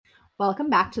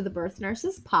Welcome back to the Birth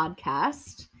Nurses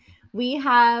podcast. We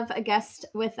have a guest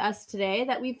with us today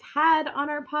that we've had on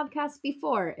our podcast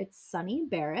before. It's Sunny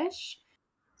Barach.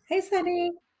 Hey,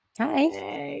 Sunny. Hi.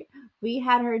 Hey. We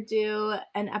had her do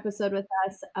an episode with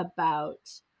us about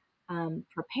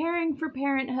preparing for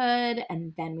parenthood,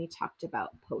 and then we talked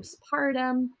about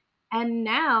postpartum. And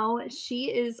now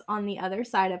she is on the other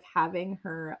side of having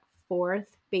her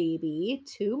fourth baby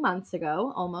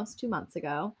almost 2 months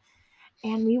ago.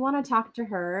 And we want to talk to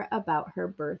her about her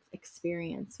birth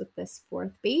experience with this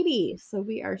fourth baby. So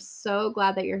we are so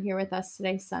glad that you're here with us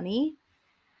today, Sunny.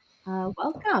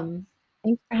 Welcome.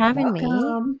 Thanks for having me.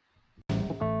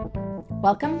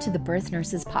 Welcome to the Birth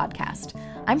Nurses podcast.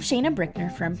 I'm Shayna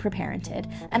Brickner from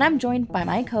Preparented, and I'm joined by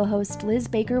my co-host Liz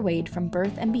Baker-Wade from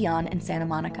Birth and Beyond in Santa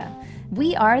Monica.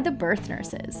 We are the Birth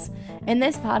Nurses. In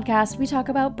this podcast, we talk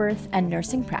about birth and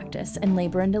nursing practice in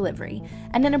labor and delivery,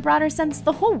 and in a broader sense,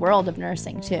 the whole world of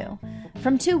nursing too.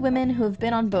 From two women who have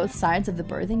been on both sides of the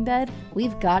birthing bed,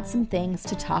 we've got some things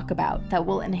to talk about that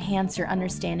will enhance your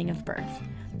understanding of birth.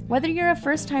 Whether you're a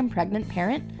first-time pregnant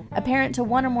parent, a parent to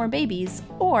one or more babies,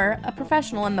 or a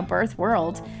professional in the birth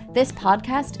world, this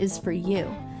podcast is for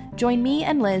you. Join me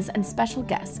and Liz and special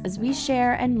guests as we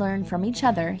share and learn from each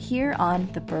other here on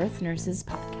the Birth Nurses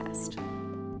podcast.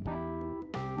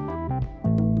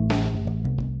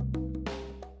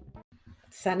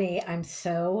 Sunny, I'm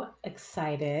so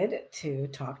excited to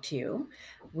talk to you.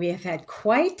 We have had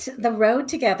quite the road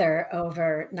together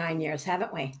over 9 years,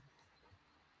 haven't we?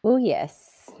 Oh, yes.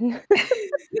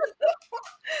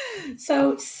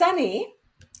 So Sunny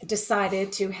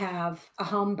decided to have a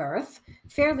home birth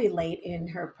fairly late in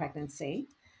her pregnancy.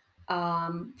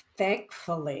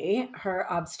 Thankfully,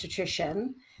 her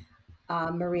obstetrician,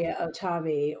 Maria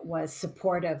Otavi, was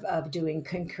supportive of doing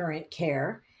concurrent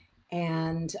care.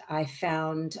 And I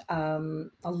found a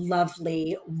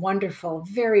lovely, wonderful,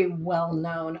 very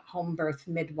well-known home birth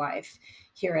midwife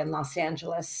here in Los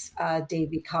Angeles,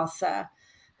 Davy Calsa,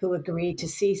 who agreed to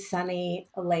see Sunny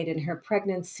late in her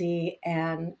pregnancy,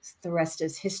 and the rest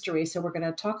is history. So we're going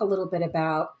to talk a little bit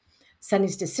about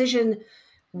Sunny's decision,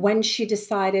 when she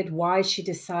decided, why she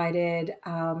decided,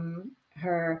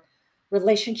 her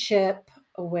relationship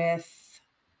with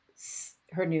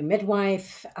her new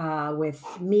midwife,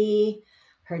 with me,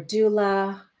 her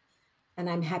doula. And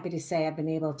I'm happy to say I've been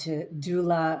able to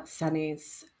doula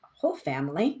Sunny's whole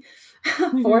family,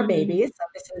 4 babies. So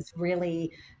this is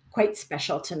really quite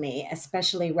special to me,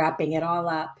 especially wrapping it all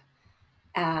up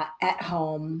at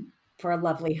home for a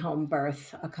lovely home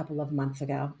birth a couple of months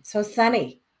ago. So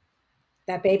Sunny,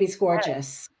 that baby's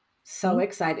gorgeous. So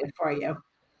excited for you.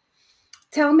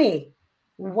 Tell me,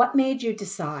 what made you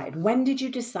decide? When did you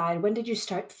decide? When did you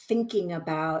start thinking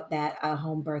about that a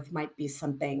home birth might be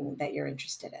something that you're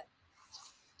interested in?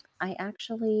 I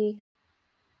actually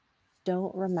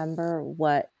don't remember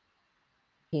what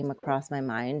came across my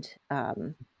mind.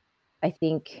 I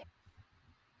think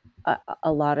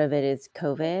a lot of it is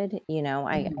COVID.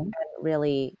 I hadn't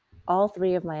really, all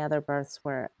 3 of my other births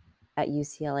were at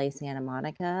UCLA Santa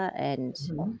Monica, and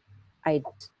I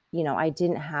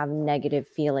didn't have negative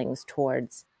feelings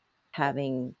towards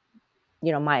having,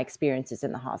 my experiences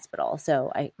in the hospital.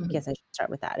 So I guess I should start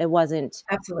with that. It wasn't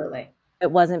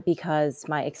because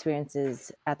my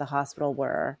experiences at the hospital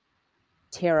were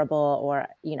terrible or,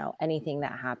 anything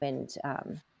that happened.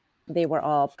 They were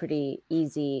all pretty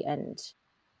easy, and,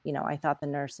 I thought the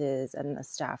nurses and the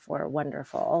staff were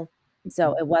wonderful.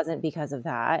 So it wasn't because of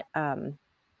that.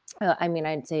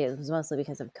 I'd say it was mostly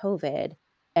because of COVID,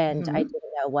 and I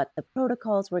didn't know what the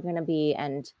protocols were going to be.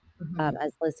 And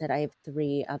as Liz said, I have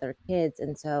 3 other kids,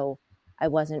 and so I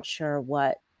wasn't sure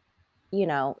what,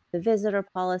 the visitor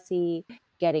policy,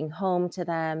 getting home to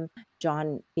them,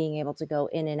 John being able to go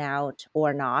in and out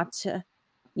or not,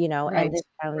 and this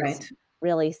sounds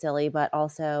really silly, but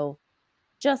also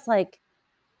just like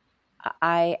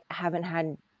I haven't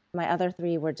had, my other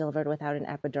 3 were delivered without an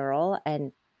epidural.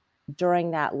 And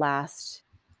during that last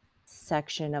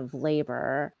section of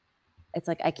labor, it's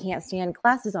like, I can't stand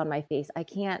glasses on my face. I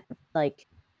can't I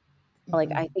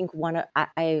think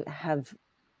I have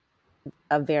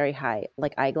a very high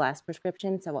eyeglass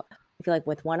prescription. So I feel like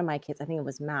with one of my kids, I think it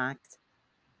was Max,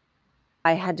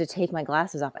 I had to take my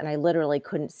glasses off and I literally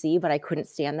couldn't see, but I couldn't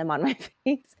stand them on my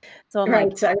face. So I'm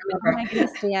like, how am I going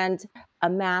to stand a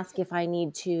mask if I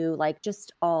need to,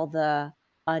 just all the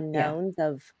unknowns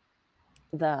of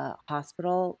the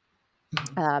hospital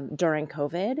during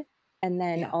COVID. And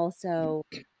then also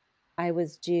I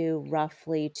was due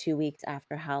roughly 2 weeks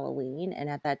after Halloween.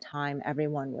 And at that time,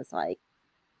 everyone was like,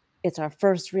 it's our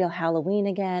first real Halloween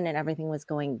again. And everything was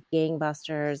going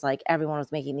gangbusters. Everyone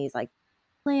was making these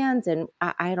plans. And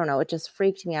I don't know, it just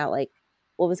freaked me out, like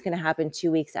what was going to happen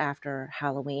 2 weeks after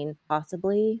Halloween,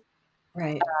 possibly.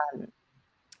 Right.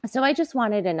 So I just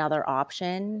wanted another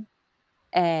option.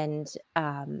 And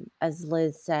as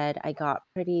Liz said, I got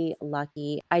pretty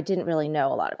lucky. I didn't really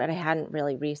know a lot of it. I hadn't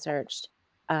really researched.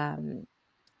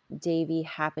 Davy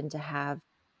happened to have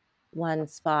one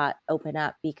spot open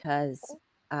up because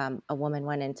a woman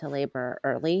went into labor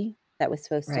early that was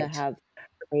supposed to Right. have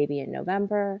her baby in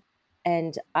November.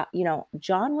 And,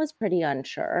 John was pretty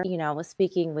unsure, was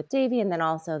speaking with Davy, and then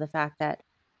also the fact that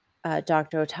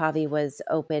Dr. Otavi was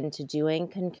open to doing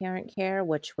concurrent care,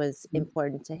 which was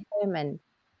important to him, and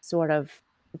sort of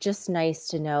just nice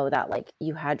to know that like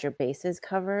you had your bases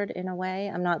covered in a way.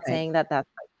 I'm not Right. saying that that's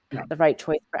like Right. the right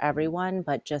choice for everyone,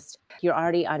 but just you're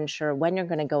already unsure when you're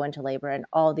going to go into labor and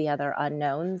all the other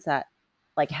unknowns that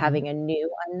like having a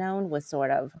new unknown was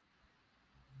sort of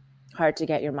hard to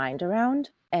get your mind around.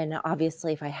 And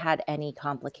obviously, if I had any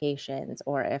complications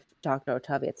or if Dr.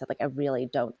 Otavi had said, like, I really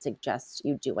don't suggest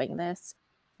you doing this,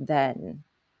 then,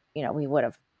 we would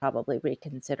have probably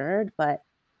reconsidered. But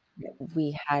Yeah.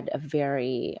 we had a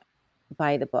very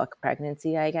by the book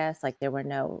pregnancy, I guess. Like, there were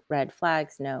no red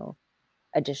flags, no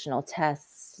additional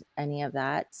tests, any of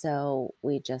that. So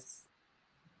we just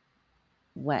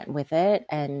went with it.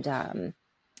 And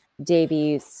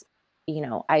Davies,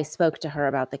 I spoke to her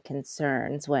about the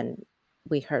concerns when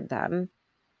we heard them,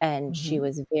 and she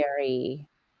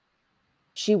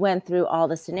went through all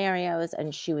the scenarios,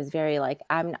 and she was very like,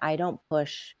 I don't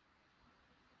push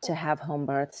to have home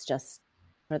births just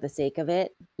for the sake of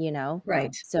it,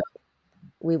 Right. So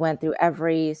we went through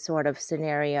every sort of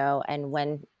scenario and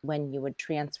when you would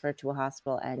transfer to a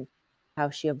hospital and how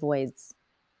she avoids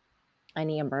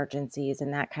any emergencies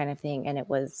and that kind of thing. And it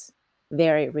was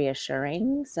very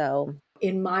reassuring. So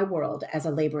In my world, as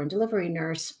a labor and delivery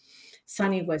nurse,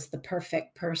 Sunny was the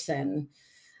perfect person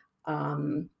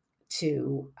um,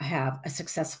 to have a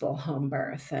successful home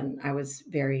birth, and I was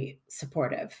very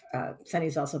supportive.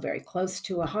 Sunny's also very close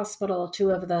to a hospital, two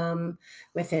of them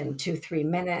within 2-3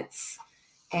 minutes,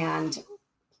 and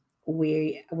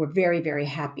we were very, very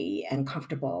happy and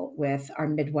comfortable with our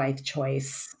midwife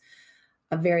choice,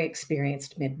 a very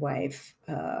experienced midwife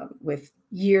with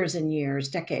years and years,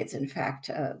 decades, in fact,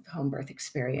 of home birth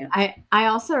experience. I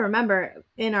also remember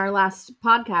in our last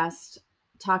podcast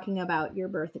talking about your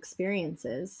birth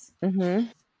experiences and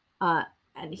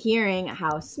hearing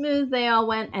how smooth they all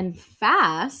went and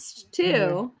fast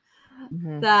too,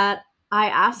 that I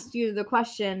asked you the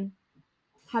question,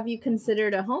 have you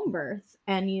considered a home birth?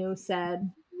 And you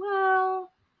said,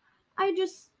 well, I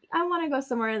want to go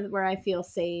somewhere where I feel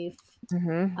safe.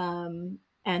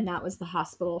 And that was the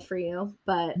hospital for you.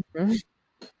 But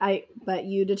but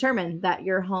you determined that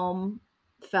your home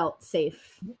felt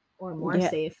safe or more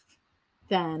safe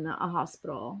than a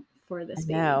hospital for this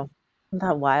baby. No, isn't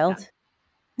that wild?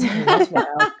 Yeah. That's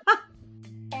wild.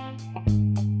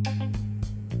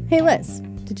 Hey Liz,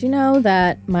 did you know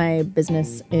that my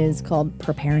business is called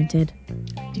Preparented?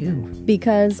 I do.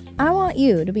 Because I want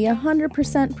you to be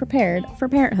 100% prepared for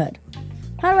parenthood.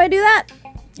 How do I do that?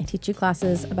 I teach you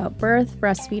classes about birth,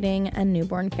 breastfeeding, and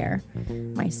newborn care.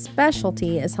 My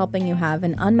specialty is helping you have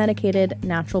an unmedicated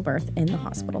natural birth in the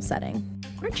hospital setting.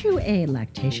 Aren't you a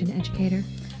lactation educator?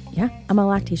 Yeah, I'm a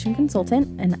lactation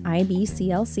consultant, an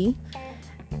IBCLC.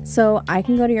 So I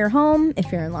can go to your home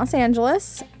if you're in Los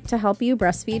Angeles to help you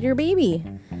breastfeed your baby.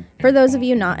 For those of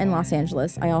you not in Los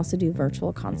Angeles, I also do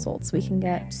virtual consults. We can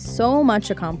get so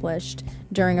much accomplished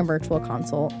during a virtual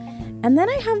consult. And then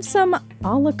I have some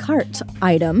a la carte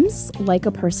items, like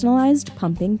a personalized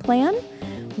pumping plan,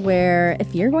 where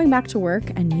if you're going back to work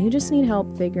and you just need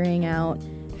help figuring out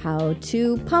how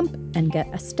to pump and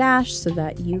get a stash so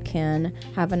that you can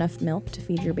have enough milk to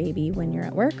feed your baby when you're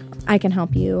at work, I can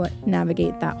help you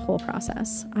navigate that whole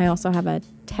process. I also have a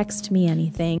Text Me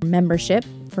Anything membership.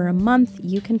 For a month,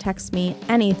 you can text me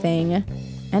anything,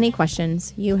 any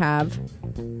questions you have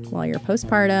while you're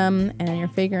postpartum and you're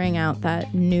figuring out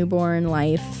that newborn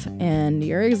life and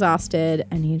you're exhausted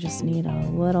and you just need a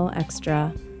little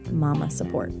extra mama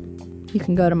support. You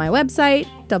can go to my website,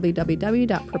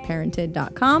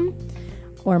 www.preparented.com,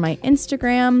 or my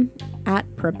Instagram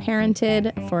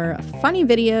 @preparented for funny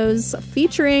videos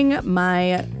featuring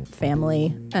my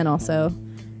family and also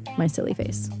my silly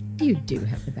face. You do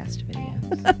have the best videos.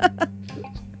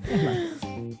 I love it.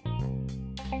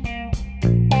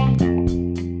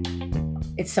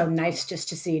 It's so nice just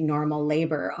to see normal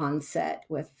labor on set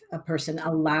with a person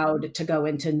allowed to go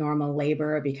into normal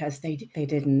labor because they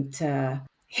didn't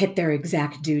hit their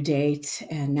exact due date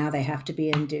and now they have to be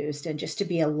induced. And just to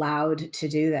be allowed to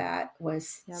do that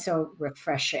was so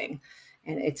refreshing.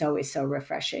 and it's always so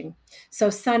refreshing. So,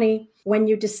 Sunny, when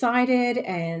you decided,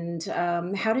 and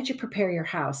how did you prepare your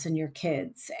house and your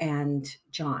kids and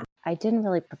John? I didn't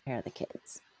really prepare the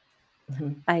kids.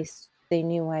 Mhm. They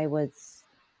knew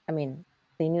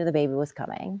they knew the baby was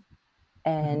coming,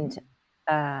 and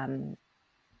Mhm.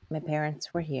 my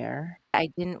parents were here. I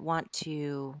didn't want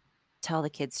to tell the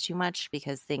kids too much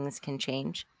because things can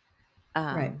change.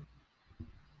 Right.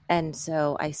 And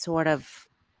so I sort of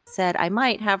said, I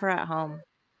might have her at home.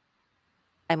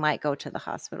 I might go to the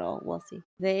hospital. We'll see.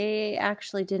 They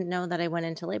actually didn't know that I went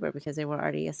into labor because they were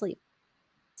already asleep.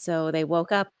 So they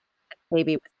woke up,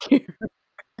 baby was here.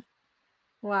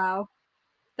 Wow.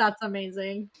 That's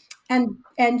amazing.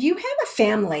 And you have a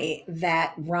family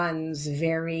that runs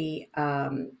very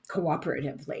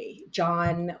cooperatively.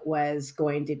 John was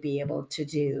going to be able to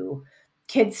do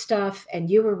kid stuff, and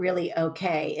you were really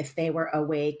okay if they were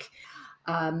awake.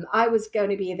 I was going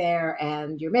to be there,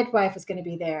 and your midwife was going to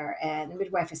be there, and the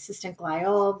midwife assistant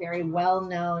Gliol, very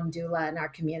well-known doula in our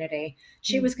community,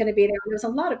 she was going to be there. There was a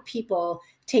lot of people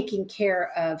taking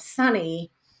care of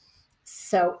Sunny,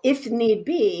 so if need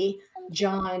be,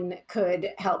 John could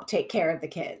help take care of the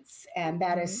kids, and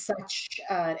that is such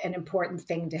an important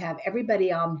thing to have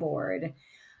everybody on board.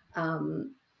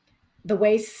 Um, the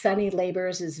way Sunny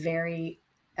labors is very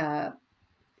uh,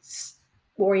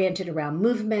 oriented around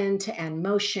movement and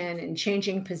motion and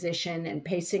changing position and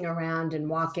pacing around and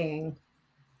walking.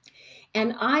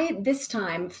 And I, this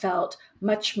time, felt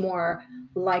much more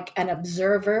like an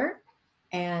observer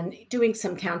and doing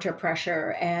some counter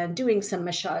pressure and doing some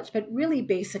massage, but really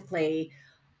basically,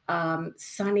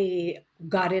 Sunny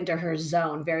got into her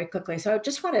zone very quickly. So I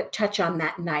just want to touch on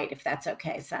that night, if that's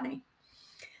okay, Sunny.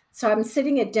 So I'm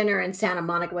sitting at dinner in Santa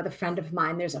Monica with a friend of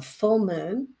mine. There's a full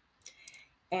moon.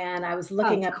 And I was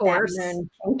looking Of up that course. moon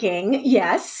thinking,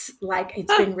 yes, like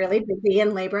it's been really busy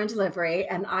in labor and delivery.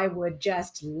 And I would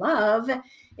just love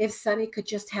if Sunny could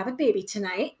just have a baby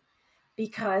tonight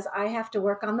because I have to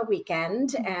work on the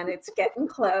weekend and it's getting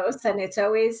close. And it's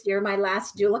always, you're my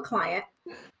last doula client.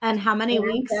 And how many And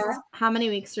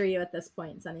weeks are you at this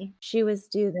point, Sunny? She was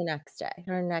due the next day.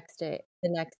 The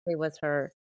next day was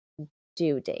her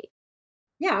due date.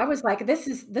 yeah, I was like, this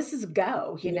is a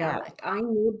go, Yeah. like I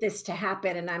need this to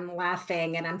happen. And I'm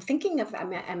laughing and I'm thinking of,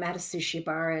 I'm at a sushi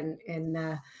bar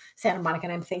in Santa Monica,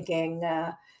 and I'm thinking,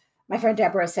 my friend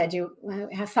Deborah said, "You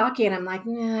have sake?" And I'm like,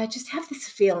 "No, I just have this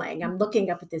feeling." I'm looking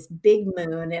up at this big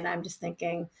moon, and I'm just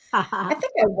thinking, "I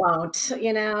think I won't."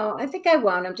 I think I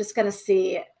won't. I'm just going to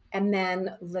see. And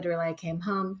then, literally, I came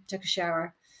home, took a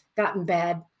shower, got in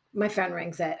bed. My phone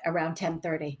rings at around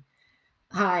 10:30.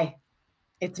 Hi,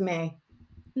 it's me.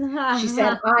 She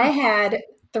said I had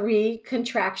 3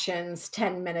 contractions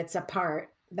 10 minutes apart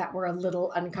that were a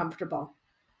little uncomfortable.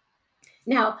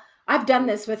 Now, I've done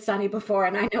this with Sunny before,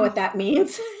 and I know what that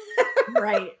means.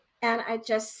 Right. And I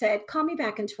just said, call me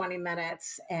back in 20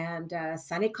 minutes. And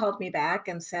Sunny called me back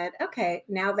and said, okay,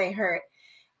 now they hurt.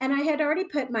 And I had already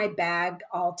put my bag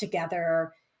all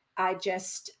together. I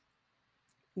just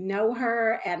know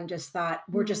her and just thought,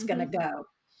 we're just going to go.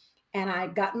 And I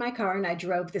got in my car and I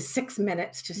drove the 6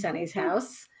 minutes to Sunny's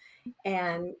house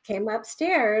and came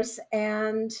upstairs.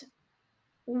 And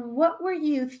what were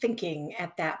you thinking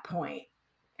at that point?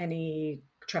 Any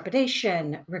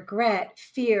trepidation, regret,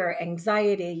 fear,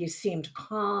 anxiety? You seemed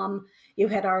calm. You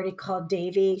had already called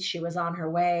Davy. She was on her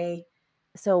way.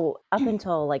 So up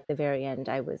until like the very end,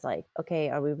 I was like, okay,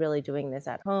 are we really doing this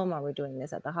at home? Are we doing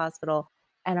this at the hospital?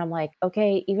 And I'm like,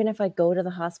 okay, even if I go to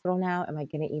the hospital now, am I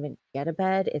going to even get a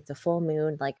bed? It's a full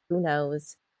moon. Like, who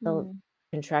knows? The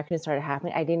contractions started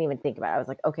happening. I didn't even think about it. I was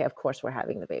like, okay, of course we're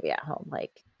having the baby at home.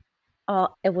 Like,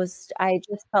 I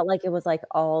just felt like it was like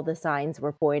all the signs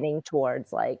were pointing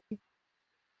towards like,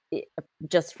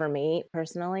 just for me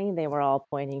personally, they were all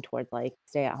pointing towards like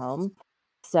stay at home.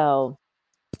 So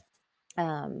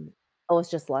it was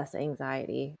just less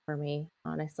anxiety for me,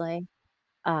 honestly.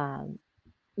 Um,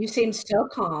 You seemed so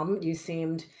calm. You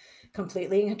seemed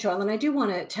completely in control. And I do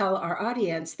want to tell our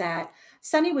audience that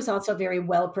Sunny was also very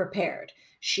well prepared.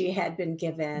 She had been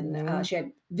given, mhm. she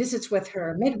had visits with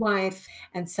her midwife,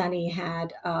 and Sunny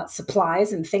had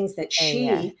supplies and things that And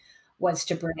yeah. she was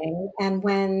to bring. And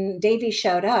when Davy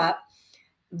showed up,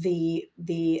 the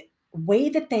way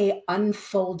that they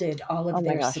unfolded all Oh of my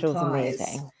their gosh, it was supplies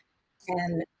amazing.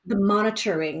 and the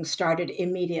monitoring started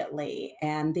immediately,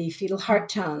 and the fetal heart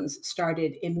tones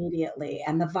started immediately,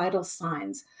 and the vital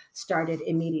signs started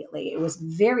immediately. It was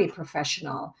very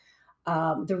professional.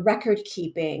 The record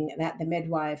keeping that the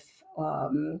midwife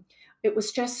it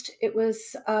was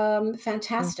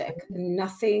fantastic.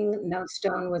 No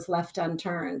stone was left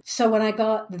unturned. So when I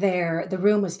got there, the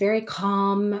room was very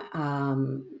calm.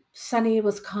 Sunny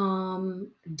was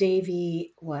calm.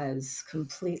 Davy was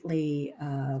completely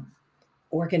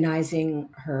organizing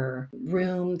her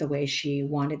room the way she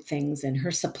wanted things and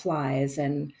her supplies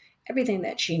and everything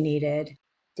that she needed.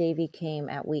 Davy came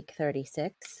at week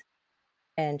 36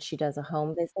 and she does a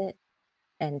home visit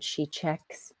and she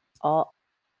checks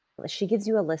she gives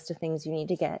you a list of things you need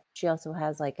to get. She also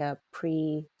has like a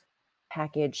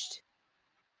pre-packaged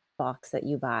box that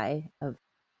you buy of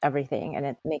everything and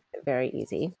it makes it very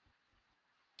easy.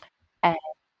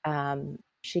 And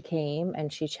she came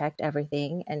and she checked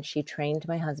everything and she trained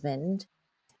my husband.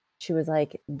 She was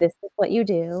like, this is what you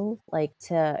do, like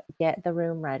to get the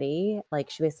room ready. Like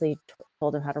she basically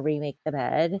told him how to remake the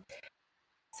bed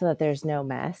so that there's no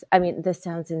mess. I mean, this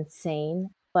sounds insane,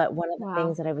 but one of the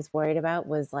things that I was worried about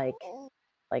was like,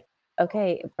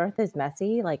 okay, birth is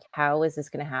messy. Like, how is this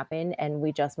going to happen? And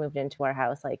we just moved into our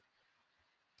house like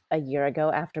a year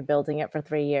ago after building it for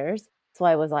 3 years. So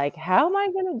I was like, how am I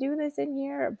going to do this in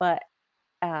here? But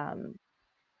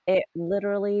it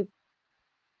literally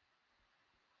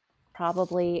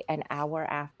probably an hour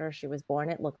after she was born,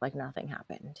 it looked like nothing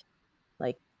happened.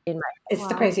 Like in my It's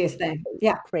the craziest thing.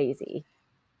 Yeah. crazy.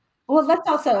 Well, let's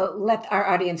also let our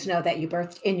audience know that you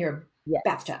birthed in your Yes.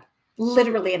 bathtub,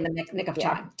 literally in the nick of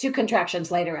Yeah. time. 2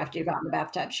 contractions later after you got in the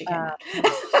bathtub, she came out.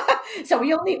 So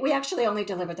we actually only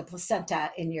delivered the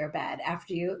placenta in your bed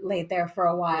after you laid there for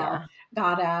a while,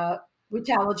 got out, we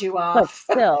toweled you off.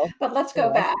 But still. But let's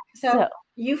go back. So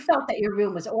you felt that your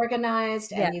room was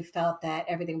organized Yeah. and you felt that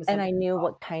everything was And under I knew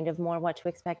control. what to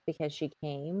expect because she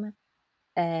came.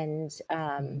 And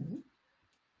and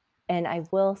I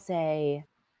will say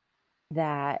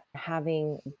that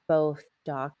having both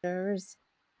doctors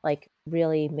like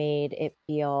really made it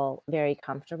feel very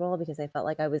comfortable because I felt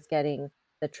like I was getting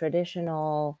the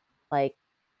traditional like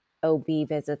OB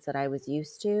visits that I was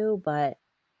used to, but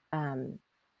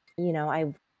you know,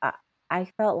 I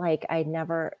felt like I've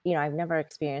never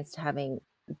experienced having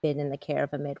been in the care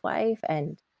of a midwife,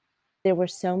 and there were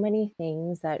so many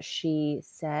things that she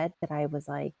said that I was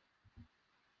like,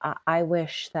 I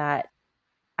wish that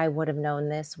I would have known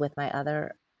this with my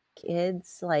other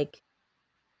kids. Like,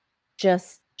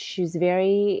 just she's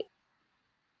very,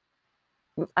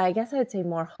 I guess I would say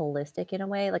more holistic in a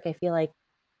way. Like, I feel like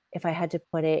if I had to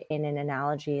put it in an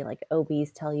analogy, like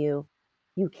OBs tell you,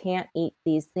 you can't eat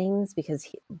these things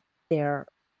because there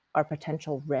are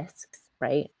potential risks,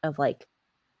 right? Of like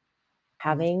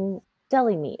having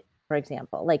deli meat, for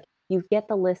example. Like you get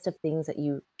the list of things that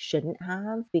you shouldn't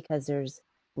have because there's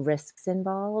risks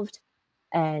involved.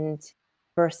 And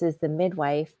versus the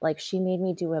midwife, like she made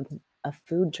me do a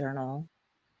food journal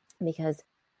because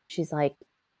she's like,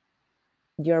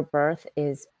 your birth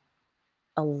is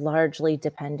largely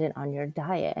dependent on your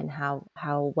diet and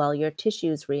how well your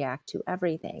tissues react to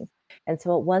everything. And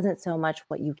so it wasn't so much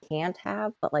what you can't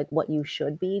have, but like what you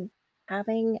should be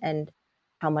having and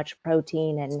how much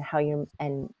protein and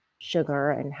and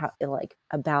sugar and how like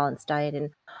a balanced diet and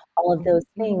all of those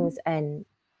things. And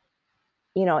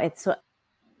you know,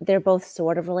 they're both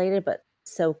sort of related, but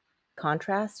so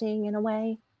contrasting in a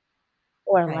way.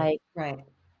 Or like,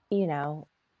 you know,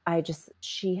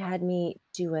 she had me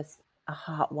do a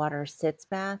hot water sitz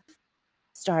bath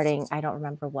starting, I don't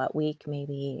remember what week,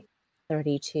 maybe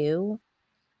 32.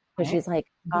 So she's like,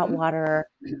 hot water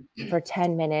for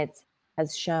 10 minutes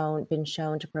has been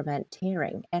shown to prevent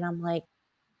tearing. And I'm like,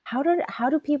 how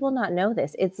do people not know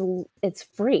this? It's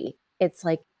free. It's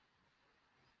like,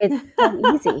 it's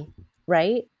so easy,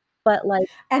 right? But like,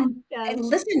 and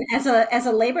listen, as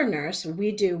a labor nurse,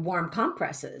 we do warm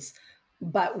compresses,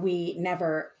 but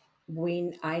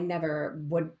I never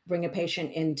would bring a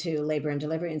patient into labor and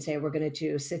delivery and say, we're going to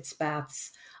do sitz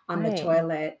baths on the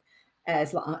toilet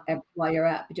while you're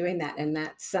up doing that. And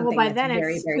that's something by that's then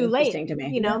very, it's very too late, interesting to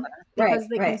me. you know, because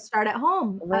they can start at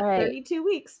home at 32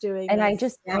 weeks doing and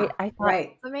this. I thought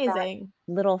it's amazing.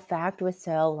 Little fact was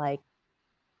so like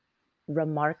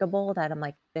remarkable that I'm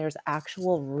like, there's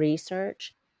actual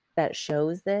research that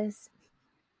shows this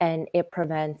and it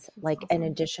prevents like an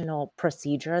additional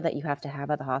procedure that you have to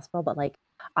have at the hospital. But like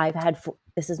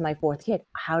this is my 4th kid.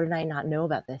 How did I not know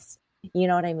about this? You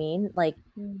know what I mean? Like,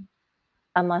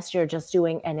 unless you're just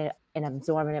doing an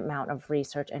absorbent amount of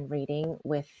research and reading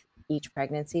with each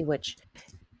pregnancy, which,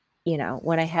 you know,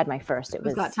 when I had my first, it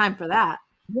was got time for that.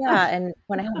 Yeah. And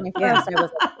when I had my first, I was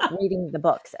like, reading the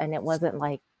books and it wasn't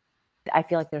like, I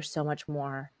feel like there's so much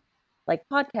more like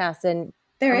podcasts and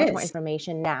There much is more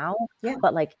information now, Yeah.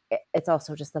 but like it's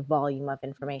also just the volume of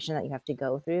information that you have to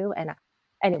go through. And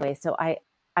anyway, so I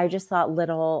just thought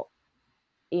little,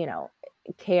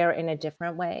 care in a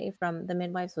different way from the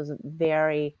midwives was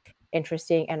very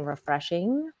interesting and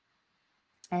refreshing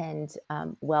and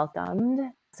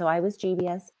welcomed. So I was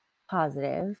GBS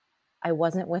positive. I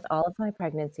wasn't with all of my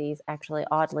pregnancies. Actually,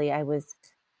 oddly, I was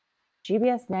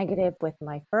GBS negative with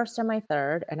my first and my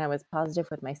third, and I was positive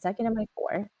with my second and my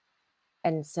fourth.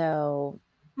 And so,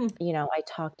 I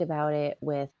talked about it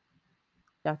with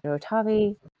Dr.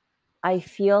 Otavi. I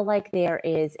feel like there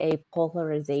is a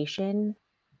polarization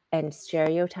and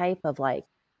stereotype of like,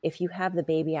 if you have the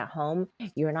baby at home,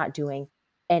 you're not doing,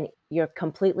 and you're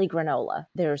completely granola.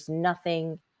 There's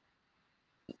nothing,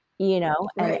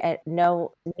 Right. and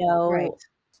no Right.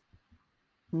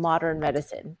 modern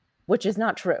medicine, which is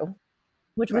not true,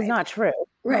 which was Right. not true.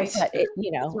 Right. But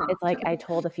not. it's like I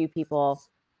told a few people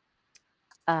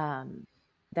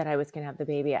that I was going to have the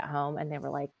baby at home, and they were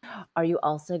like, "Are you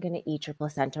also going to eat your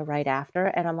placenta right after?"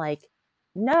 And I'm like,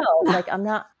 "No, like I'm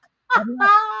not."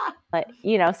 But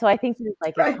so I think there's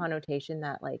like a Right. connotation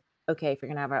that like, okay, if you're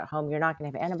gonna have it at home, you're not gonna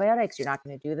have antibiotics, you're not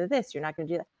gonna do this, you're not gonna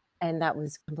do that. And that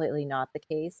was completely not the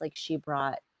case. Like she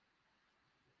brought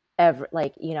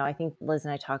I think Liz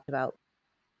and I talked about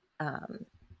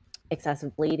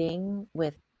excessive bleeding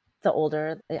with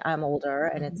I'm older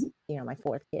and it's, my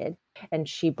fourth kid. And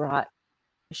she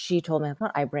told me,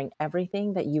 I bring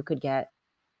everything that you could get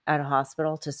at a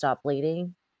hospital to stop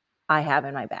bleeding. I have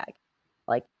in my bag.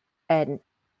 Like, and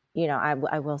I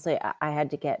will say I had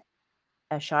to get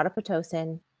a shot of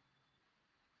Pitocin,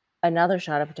 another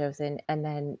shot of Pitocin, and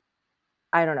then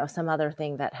I don't know, some other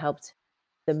thing that helped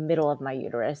the middle of my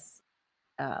uterus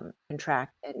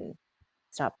contract and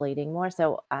stop bleeding more.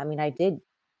 So, I mean, I did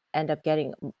end up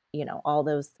getting, all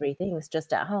those three things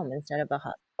just at home instead of a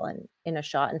hospital and in a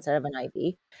shot instead of an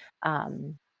IV.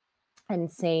 And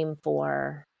same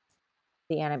for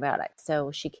the antibiotics.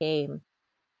 So she gave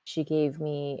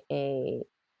me a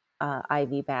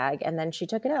IV bag, and then she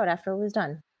took it out after it was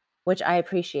done, which I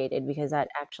appreciated because that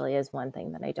actually is one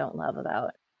thing that I don't love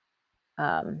about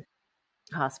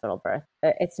hospital birth.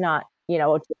 It's not,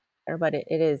 but it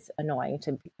is annoying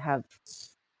to have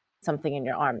something in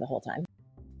your arm the whole time.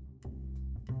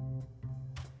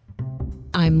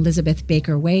 I'm Elizabeth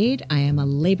Baker Wade. I am a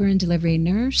labor and delivery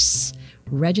nurse,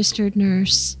 registered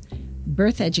nurse,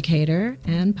 birth educator,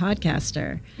 and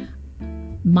podcaster.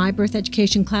 My birth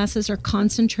education classes are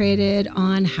concentrated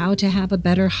on how to have a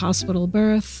better hospital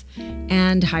birth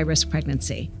and high-risk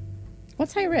pregnancy.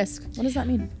 What's high risk? What does that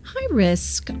mean? High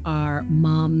risk are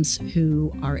moms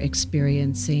who are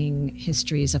experiencing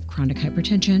histories of chronic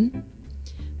hypertension,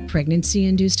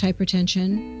 pregnancy-induced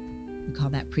hypertension, we call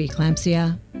that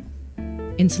preeclampsia,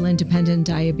 insulin-dependent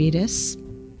diabetes,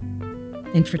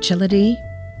 infertility,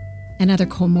 and other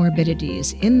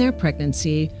comorbidities in their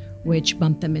pregnancy which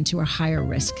bump them into a higher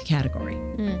risk category.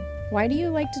 Why do you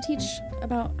like to teach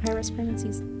about high-risk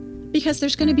pregnancies? Because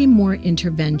there's going to be more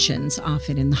interventions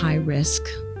often in the high-risk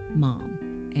mom.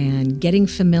 And getting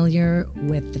familiar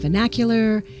with the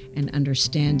vernacular and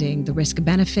understanding the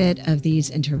risk-benefit of these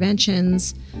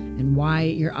interventions and why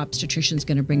your obstetrician's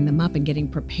going to bring them up and getting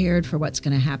prepared for what's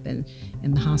going to happen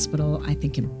in the hospital, I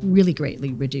think can really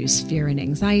greatly reduce fear and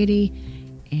anxiety.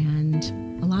 And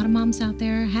a lot of moms out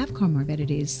there have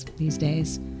comorbidities these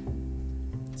days.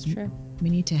 It's true. We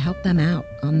need to help them out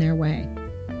on their way.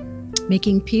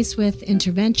 Making peace with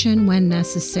intervention when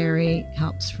necessary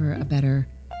helps for a better,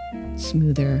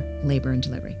 smoother labor and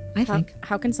delivery, I think.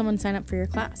 How can someone sign up for your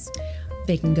class?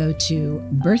 They can go to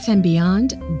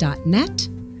birthandbeyond.net.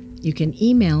 You can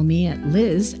email me at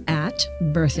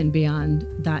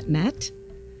liz@birthandbeyond.net.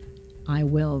 I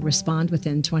will respond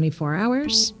within 24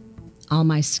 hours. All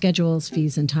my schedules,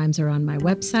 fees, and times are on my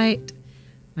website.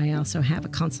 I also have a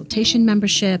consultation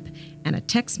membership and a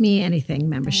Text Me Anything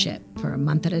membership for a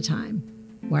month at a time,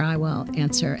 where I will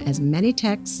answer as many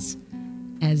texts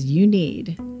as you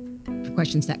need for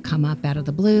questions that come up out of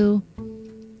the blue.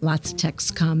 Lots of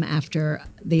texts come after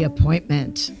the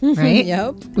appointment, right?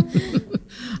 Yep.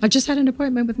 I just had an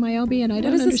appointment with my OB and I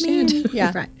don't understand. This mean?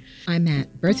 Yeah. Right. I'm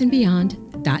at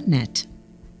birthandbeyond.net.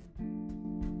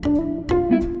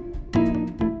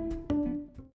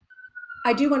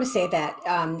 I do want to say that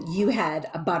you had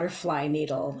a butterfly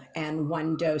needle and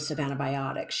one dose of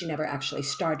antibiotics. She never actually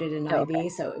started an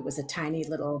IV, so it was a tiny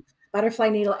little butterfly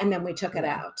needle, and then we took it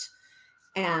out.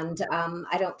 And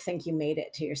I don't think you made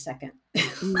it to your second,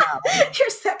 your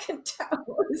second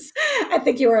dose. I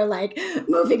think you were like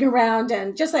moving around,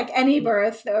 and just like any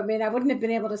birth. I mean, I wouldn't have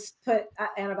been able to put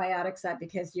antibiotics up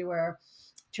because you were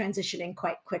transitioning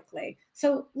quite quickly.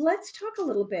 So let's talk a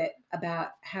little bit about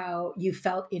how you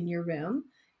felt in your room,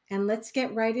 and let's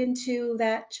get right into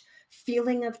that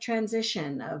feeling of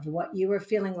transition, of what you were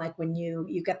feeling like when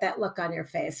you got that look on your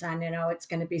face and you know it's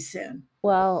going to be soon.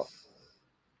 Well,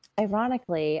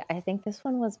 ironically, I think this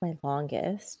one was my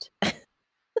longest.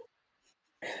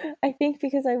 I think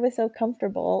because I was so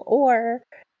comfortable, or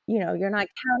you're not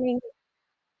counting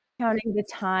the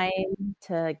time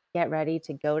to get ready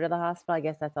to go to the hospital. I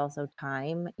guess that's also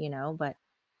time, but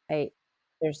I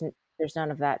there's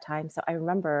none of that time. So I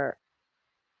remember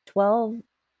 12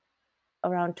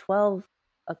 around 12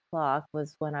 o'clock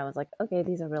was when I was like, okay,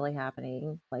 these are really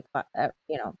happening, like,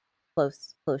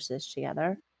 closest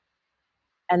together.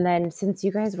 And then since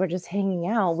you guys were just hanging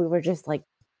out, we were just like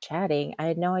chatting. I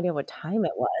had no idea what time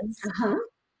it was. Uh-huh.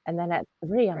 And then at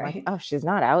 3, I'm like, Right. oh, she's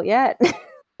not out yet.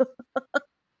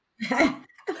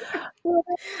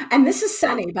 And this is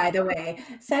Sunny, by the way.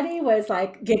 Sunny was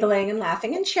like giggling and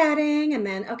laughing and chatting, and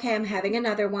then, okay, I'm having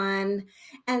another one.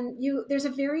 And there's a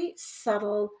very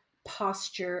subtle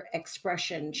posture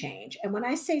expression change. And when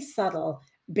I say subtle,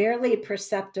 barely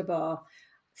perceptible,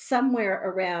 somewhere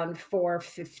around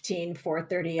 4:15,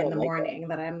 4:30 in Oh the my God. morning,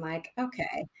 that I'm like,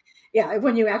 okay. Yeah,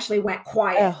 when you actually went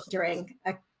quiet Ugh. during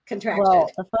a contraction. Well,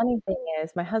 the funny thing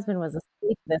is my husband was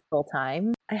asleep this whole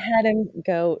time. I had him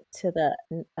go to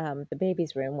the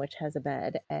baby's room, which has a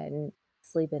bed, and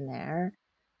sleep in there.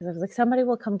 'Cause I was like, somebody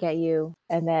will come get you.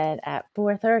 And then at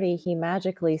 4:30, he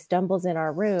magically stumbles in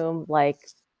our room like,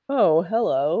 oh,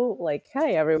 hello, like,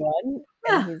 hi everyone.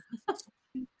 And he's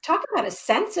Talk about a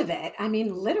sense of it. I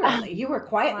mean, literally, you were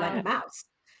quiet like a Wow. mouse.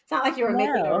 It's not like you were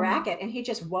making a no. racket, and he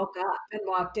just woke up and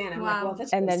walked in. I'm like, well, Wow.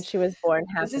 And then she was born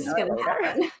half this an is hour going to later.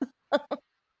 happen.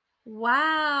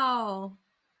 Wow.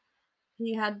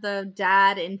 He had the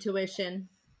dad intuition.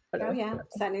 Oh yeah.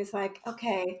 Sunny's like,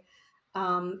 okay,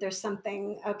 there's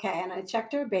something. Okay, and I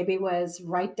checked her. Baby was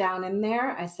right down in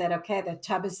there. I said, okay, the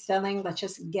tub is filling. Let's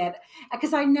just get,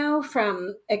 because I know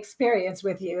from experience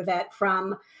with you that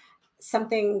from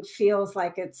something feels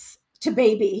like it's to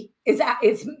baby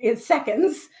is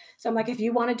seconds. So I'm like, if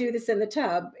you want to do this in the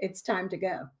tub, it's time to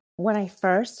go. When I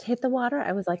first hit the water,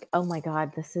 I was like, oh my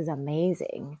God, this is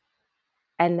amazing.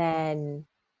 And then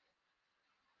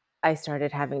I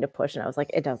started having to push, and I was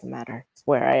like, it doesn't matter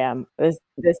where I am. This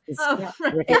is Oh, Yeah,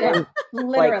 right. ridiculous.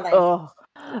 Like, literally. oh.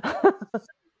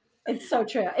 It's so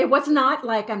true. It was not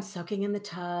like I'm soaking in the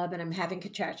tub and I'm having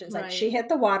contractions. Like she Right. hit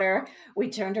the water, we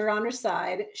turned her on her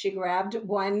side, she grabbed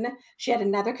one, she had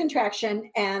another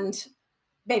contraction, and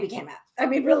baby came out. I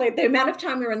mean, really, the amount of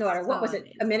time we were in the water, what So was it?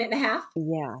 A amazing. minute and a half?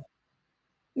 Yeah.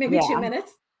 Maybe Yeah. 2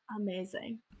 minutes?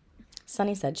 Amazing.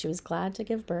 Sunny said she was glad to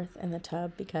give birth in the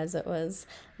tub because it was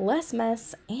less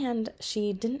mess and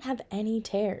she didn't have any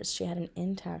tears. She had an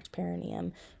intact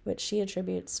perineum, which she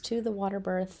attributes to the water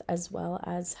birth as well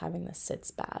as having the sitz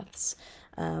baths,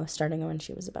 starting when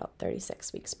she was about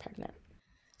 36 weeks pregnant.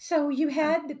 So you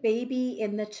had the baby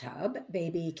in the tub.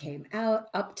 Baby came out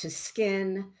up to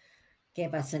skin,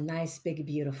 gave us a nice, big,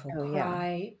 beautiful Oh, yeah.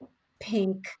 cry,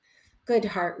 pink, good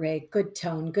heart rate, good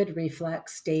tone, good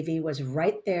reflex. Davy was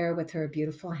right there with her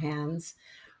beautiful hands,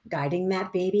 guiding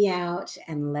that baby out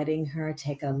and letting her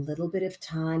take a little bit of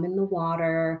time in the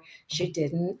water. She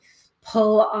didn't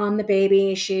pull on the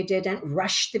baby, she didn't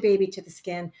rush the baby to the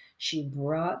skin. She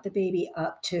brought the baby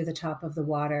up to the top of the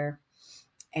water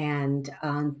and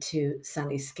onto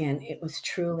Sunny's skin. It was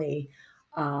truly,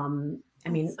 I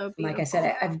mean, so like I beautiful.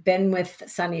 said, I've been with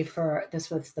Sunny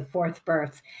this was the fourth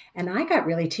birth, and I got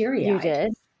really teary-eyed. You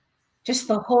did? Just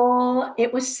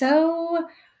it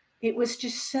was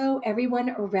just so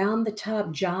everyone around the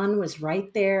tub. John was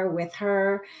right there with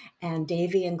her, and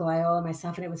Davy and Gliola and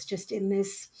myself, and it was just in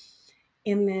this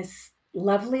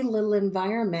lovely little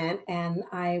environment, and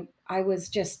I was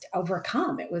just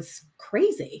overcome. It was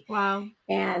crazy. Wow.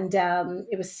 And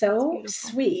it was so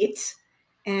sweet.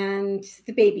 And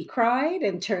the baby cried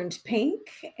and turned pink,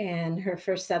 and her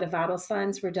first set of vital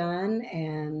signs were done.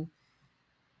 And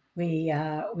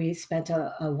we spent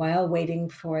a while waiting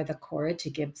for the cord to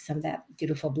give some of that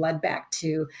beautiful blood back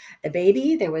to the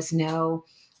baby. There was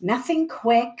nothing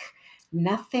quick,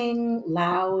 nothing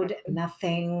loud,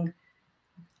 nothing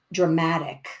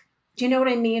dramatic. Do you know what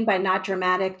I mean by not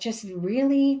dramatic? Just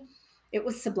really, it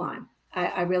was sublime.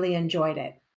 I really enjoyed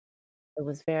it. It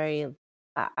was very,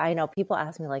 I know people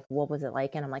ask me, like, what was it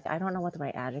like? And I'm like, I don't know what the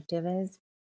right adjective is.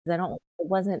 'Cause it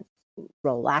wasn't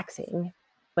relaxing,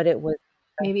 but it was,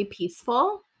 Maybe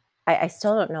peaceful. I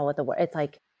still don't know what the word, it's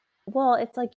like, well,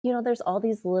 it's like, there's all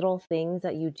these little things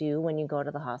that you do when you go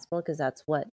to the hospital because that's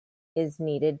what is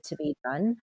needed to be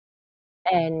done.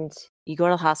 And you go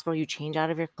to the hospital, you change out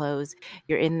of your clothes,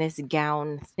 you're in this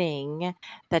gown thing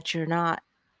that you're not,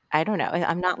 I don't know.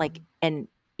 I'm not like an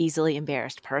easily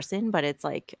embarrassed person, but it's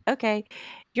like, okay,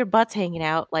 your butt's hanging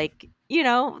out, like,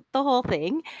 the whole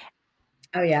thing.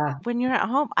 Oh, yeah. When you're at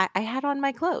home, I had on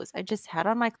my clothes. I just had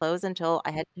on my clothes until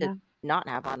I had to not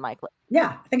have on my clothes.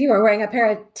 Yeah. I think you were wearing a pair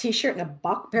of t-shirt and a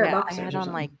pair of I boxers had or on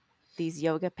something. like these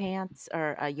yoga pants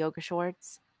or yoga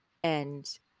shorts, and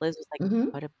Liz was like,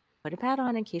 Mhm. put a pad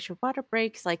on in case your water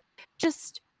breaks. Like,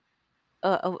 just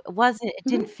it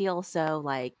didn't feel so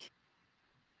like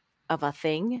of a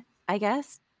thing, I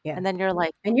guess. Yeah. And then you're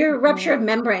like, And your rupture of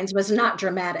membranes was not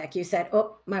dramatic. You said,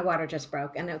 "Oh, my water just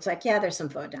broke." And it's like, yeah, there's some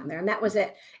fluid down there. And that was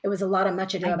it. It was a lot of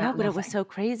much ado I know, about but it was nothing. so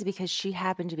crazy because she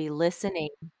happened to be listening.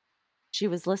 She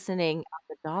was listening on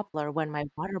the Doppler when my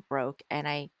water broke, and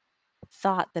I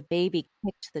thought the baby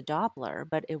kicked the Doppler,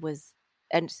 but it was,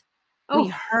 and we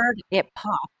heard it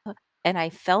pop, and I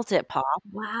felt it pop,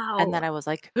 and then Wow. I was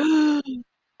like,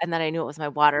 and then I knew it was my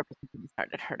water because it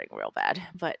started hurting real bad.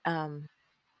 But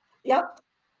Yep.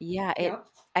 yeah, Yep.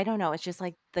 I don't know. It's just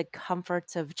like the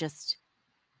comforts of just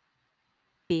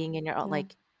being in your own,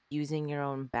 like using your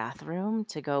own bathroom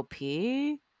to go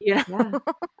pee, Yeah.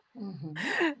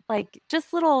 Mhm. like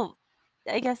just little,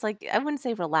 I guess, like I wouldn't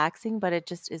say relaxing, but it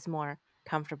just is more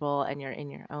comfortable and you're in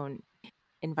your own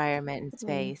environment and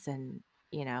space, and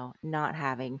not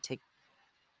having to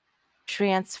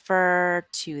transfer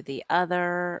to the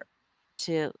other,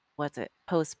 to what's it,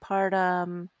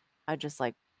 postpartum. I just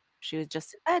like, she was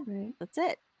just in bed. Right. That's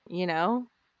it, you know?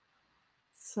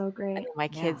 So And great. then my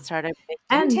Yeah. kids started Didn't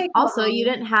And take also you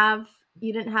long.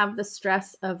 didn't have the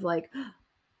stress of like,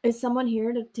 is someone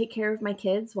here to take care of my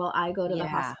kids while I go to the Yeah.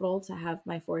 hospital to have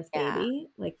my fourth Yeah. baby?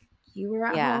 Like, you were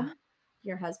at Yeah. home,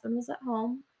 your husband was at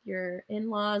home, your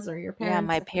in-laws or your Yeah,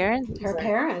 my parents. parents, Her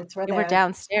parents were they were there.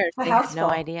 downstairs. A They had house no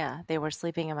full. idea. They were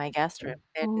sleeping in my guest room.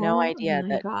 They had no Oh idea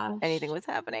my that anything gosh. was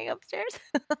happening upstairs.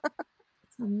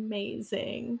 It's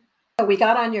amazing. So we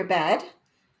got on your bed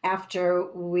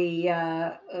after we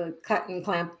cut and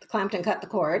clamped and cut the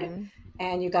cord. Mhm.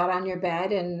 And you got on your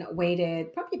bed and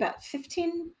waited probably about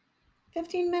 15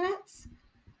 minutes.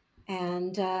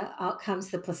 And out comes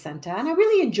the placenta. And I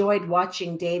really enjoyed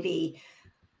watching Davy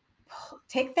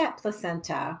take that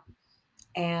placenta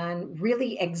and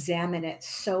really examine it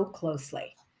so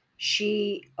closely.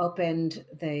 She opened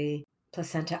the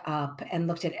placenta up and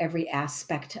looked at every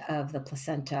aspect of the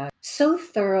placenta. So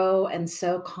thorough and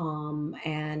so calm,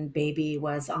 and baby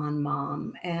was on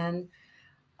mom. And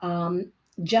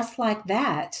just like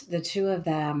that, the two of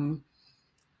them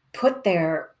put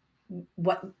their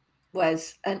what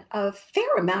was a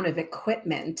fair amount of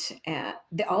equipment,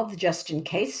 all the just in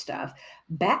case stuff,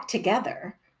 back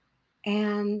together.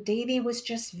 And Davy was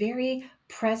just very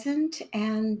present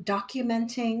and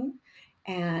documenting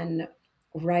and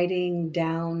writing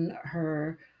down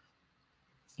her,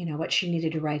 what she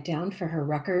needed to write down for her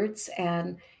records.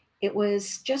 And it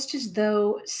was just as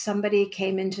though somebody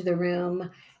came into the room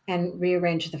and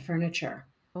rearranged the furniture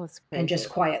It was and crazy. just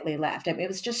quietly left. I mean, it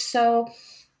was just so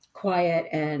quiet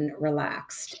and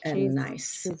relaxed and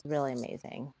nice. She's really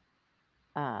amazing.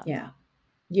 Yeah.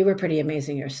 You were pretty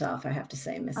amazing yourself, I have to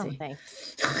say, Oh, Missy.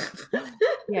 thanks.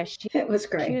 Yeah, It was she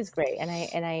great. was great. And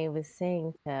I was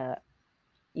saying to,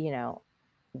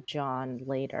 John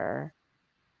later,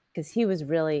 because he was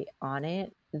really on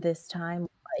it this time.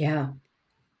 Yeah.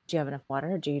 Do you have enough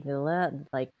water? Do you do that?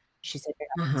 Like, she said, you're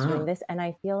not used to doing Uh-huh. this. And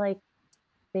I feel like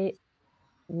they,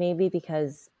 maybe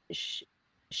because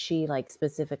she like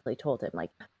specifically told him,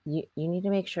 like, you need to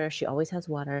make sure she always has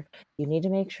water. You need to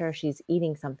make sure she's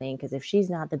eating something, because if she's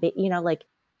not, like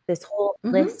this whole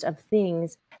list of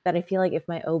things that I feel like if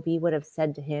my OB would have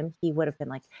said to him, he would have been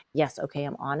like, yes, okay,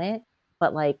 I'm on it.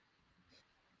 But like,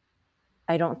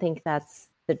 I don't think that's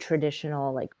the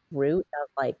traditional like route of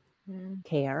like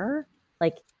care.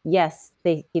 Like, yes,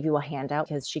 they give you a handout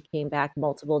because she came back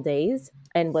multiple days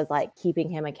and was like keeping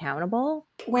him accountable.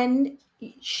 When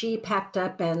she packed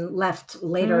up and left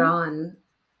later on,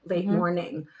 late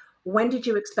morning, when did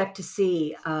you expect to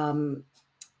see her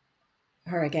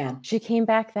again? She came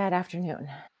back that afternoon.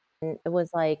 And it was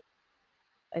like,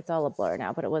 it's all a blur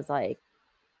now, but it was like,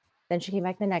 then she came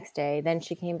back the next day. Then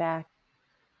she came back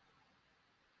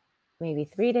maybe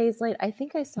 3 days later. I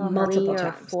think I saw her Multiple 3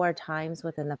 or times. 4 times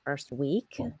within the first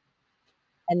week.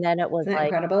 And then it was Isn't that like,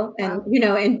 incredible? And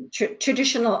in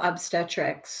traditional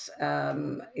obstetrics,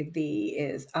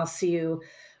 I'll see you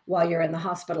while you're in the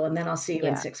hospital, and then I'll see you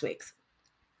in 6 weeks.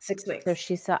 6 so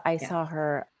weeks. I saw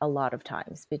her a lot of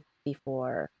times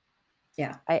before.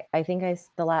 Yeah. I think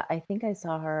I think I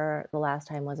saw her the last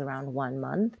time was around 1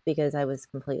 month, because I was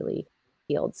completely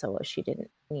healed, so she didn't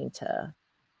need to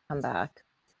come back.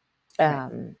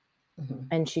 Right.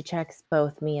 And she checks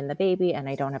both me and the baby, and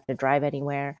I don't have to drive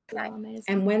anywhere. Oh, amazing.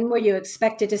 And when were you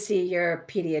expected to see your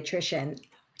pediatrician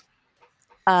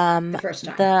the first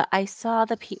time? I saw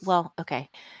well, okay.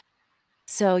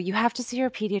 So you have to see your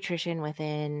pediatrician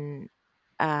within,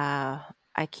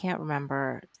 I can't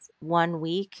remember, 1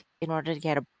 week in order to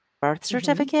get a birth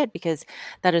certificate, because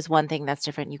that is one thing that's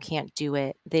different. You can't do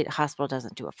it. The hospital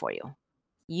doesn't do it for you.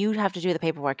 You have to do the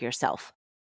paperwork yourself.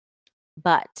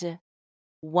 But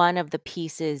one of the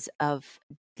pieces of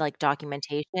like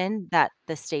documentation that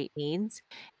the state needs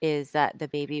is that the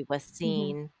baby was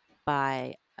seen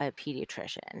by a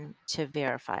pediatrician to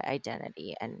verify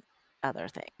identity and other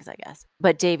things, I guess.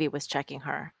 But Davy was checking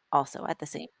her also at the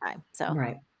same time. So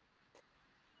Right.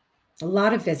 A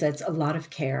lot of visits, a lot of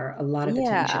care, a lot of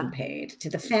attention paid to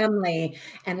the family.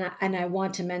 And I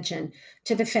want to mention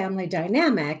to the family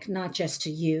dynamic, not just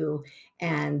to you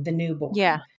and the newborn.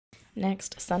 yeah.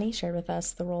 Next, Sunny shared with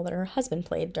us the role that her husband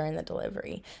played during the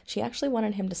delivery. She actually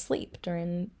wanted him to sleep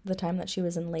during the time that she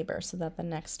was in labor so that the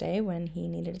next day, when he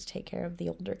needed to take care of the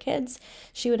older kids,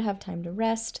 she would have time to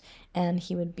rest and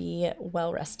he would be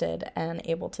well rested and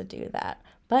able to do that.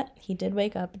 But he did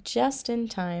wake up just in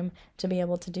time to be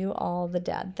able to do all the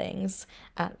dad things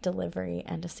at delivery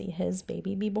and to see his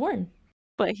baby be born.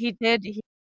 But he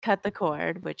cut the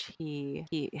cord, which he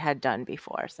had done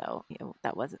before, so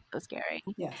that wasn't so scary.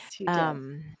 Yes, he did.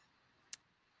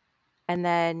 And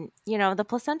then, the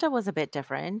placenta was a bit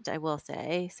different, I will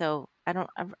say. So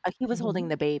he was holding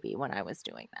the baby when I was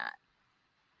doing that,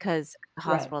 because the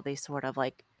hospital, they sort of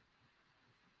like,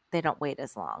 they don't wait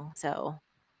as long. So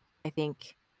I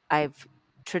think I've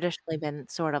traditionally been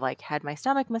sort of like had my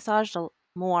stomach massaged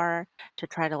more to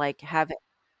try to like have it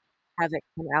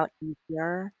come out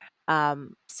easier.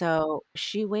 So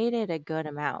she waited a good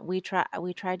amount. We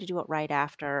tried to do it right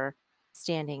after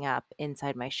standing up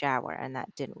inside my shower, and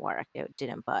that didn't work. It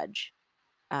didn't budge.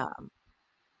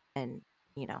 And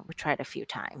we tried a few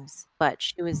times, but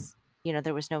she was,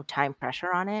 there was no time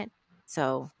pressure on it.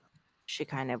 So she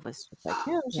kind of was just like,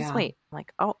 yeah, let's just wait. I'm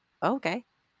like, oh, okay.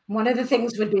 One of the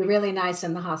things would be really nice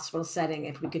in the hospital setting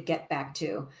if we could get back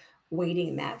to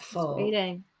waiting that full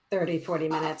 30, 40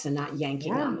 minutes and not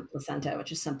yanking on the placenta,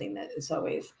 which is something that is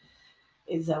always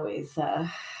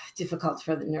difficult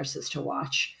for the nurses to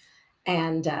watch.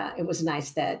 And it was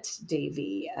nice that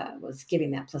Davy was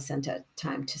giving that placenta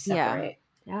time to separate.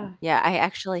 Yeah, I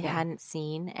actually hadn't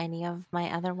seen any of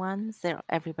my other ones.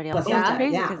 Everybody else Placenta, was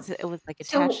crazy yeah. because it was like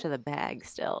attached to the bag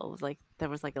still. It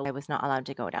was like I was not allowed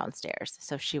to go downstairs,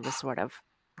 so she was sort of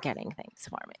getting things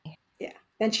for me. Yeah.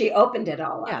 Then she opened it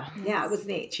all up. Yeah. Yeah, it was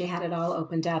neat. She had it all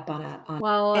opened up on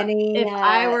Well, any. if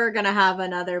I were gonna have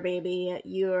another baby,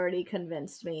 you already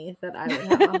convinced me that I would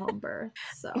have a home birth.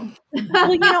 So,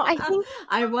 Well, I think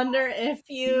I wonder if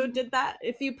you did that,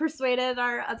 if you persuaded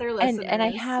our other listeners. And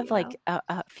I have like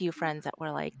a few friends that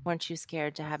were like, weren't you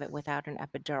scared to have it without an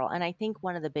epidural? And I think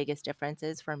one of the biggest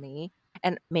differences for me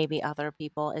and maybe other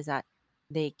people is that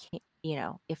they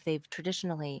can't, if they've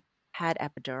traditionally had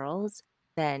epidurals,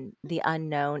 then the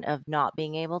unknown of not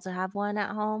being able to have one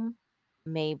at home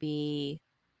may be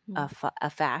a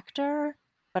factor.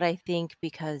 But I think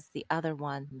because the other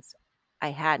ones I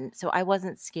hadn't, so I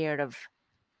wasn't scared of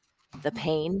the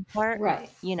pain part, right.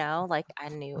 like I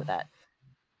knew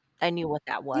what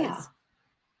that was.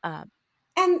 Yeah.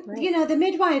 And, the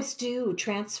midwives do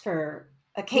transfer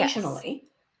occasionally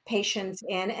patients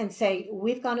in and say,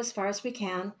 we've gone as far as we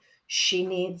can. She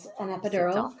needs an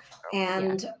epidural.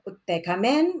 And they come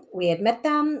in, we admit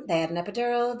them, they had an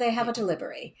epidural, they have a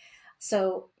delivery.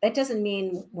 So it doesn't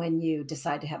mean when you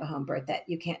decide to have a home birth that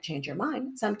you can't change your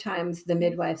mind. Sometimes the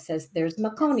midwife says there's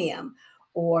meconium,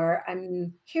 or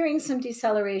I'm hearing some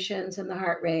decelerations in the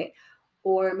heart rate,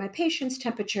 or my patient's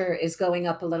temperature is going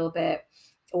up a little bit,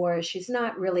 or she's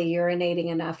not really urinating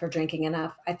enough or drinking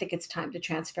enough. I think it's time to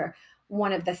transfer.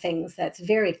 One of the things that's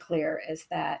very clear is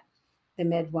that the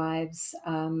midwives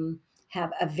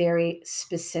have a very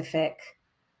specific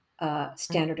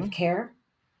standard of care.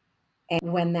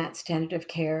 And when that standard of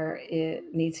care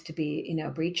needs to be,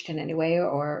 breached in any way,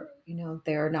 or,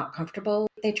 they're not comfortable,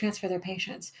 they transfer their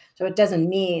patients. So it doesn't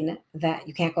mean that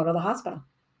you can't go to the hospital,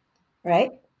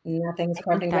 right? Nothing's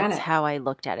carved in granite. That's how I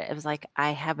looked at it. It was like,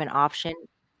 I have an option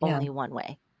only one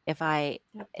way. If I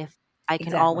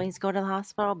can always go to the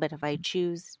hospital, but if I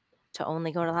choose to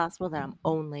only go to the hospital, then I'm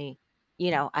only,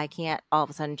 I can't all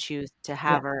of a sudden choose to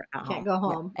have her at home. Can't go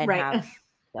home. And have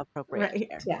the appropriate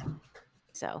care. Yeah.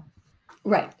 So.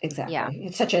 Right, exactly. Yeah.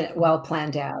 It's such a well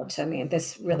planned out. I mean,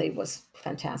 this really was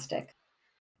fantastic.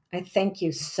 I thank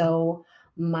you so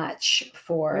much You're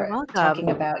for welcome. talking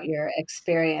about your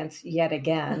experience yet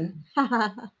again.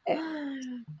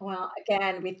 Well,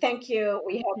 again, we thank you.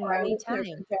 We hope our listeners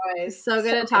Anytime. enjoys. So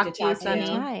good to talk to you, Sunny.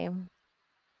 Anytime.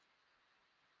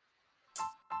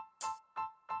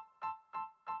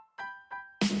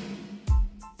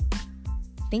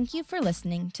 Thank you for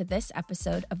listening to this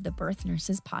episode of the Birth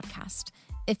Nurses Podcast.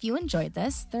 If you enjoyed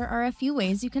this, there are a few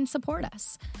ways you can support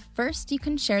us. First, you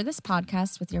can share this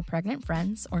podcast with your pregnant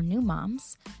friends or new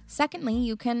moms. Secondly,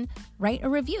 you can write a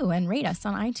review and rate us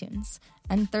on iTunes.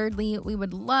 And thirdly, we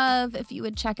would love if you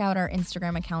would check out our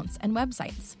Instagram accounts and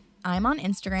websites. I'm on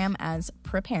Instagram as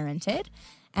Preparented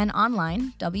and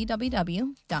online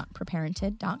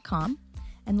www.preparented.com.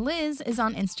 And Liz is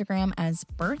on Instagram as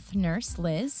Birth Nurse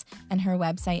Liz, and her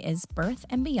website is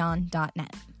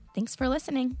birthandbeyond.net. Thanks for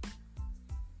listening.